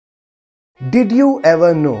Did you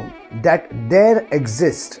ever know that there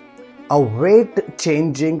exists a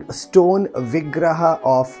weight-changing stone Vigraha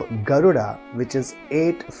of Garuda which is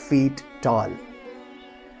 8 feet tall?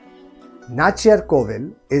 Nachiyar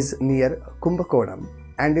Kovil is near Kumbakonam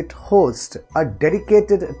and it hosts a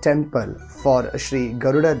dedicated temple for Sri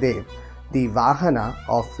Garuda Dev, the Vahana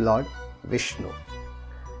of Lord Vishnu.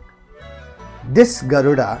 This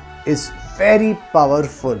Garuda is very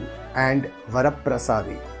powerful and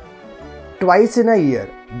Varaprasadi. Twice in a year,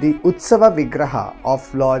 the Utsava Vigraha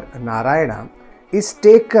of Lord Narayana is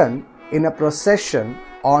taken in a procession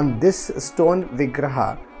on this stone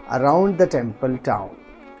Vigraha around the temple town.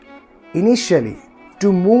 Initially,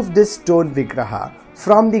 to move this stone Vigraha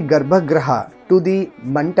from the Garbhagriha to the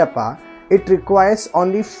Mantapa, it requires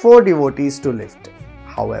only 4 devotees to lift.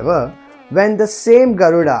 However, when the same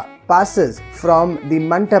Garuda passes from the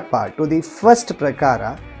Mantapa to the first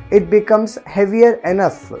Prakara, it becomes heavier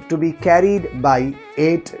enough to be carried by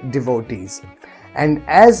 8 devotees. And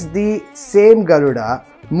as the same Garuda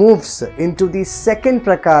moves into the second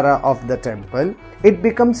Prakara of the temple, it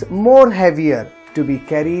becomes more heavier to be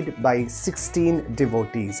carried by 16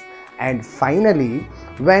 devotees. And finally,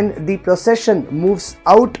 when the procession moves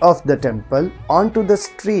out of the temple onto the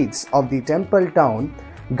streets of the temple town,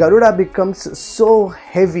 Garuda becomes so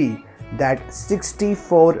heavy that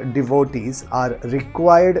 64 devotees are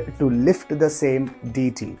required to lift the same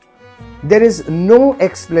deity. There is no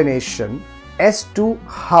explanation as to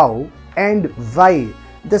how and why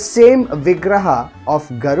the same Vigraha of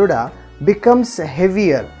Garuda becomes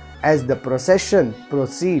heavier as the procession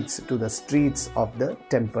proceeds to the streets of the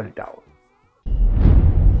temple town.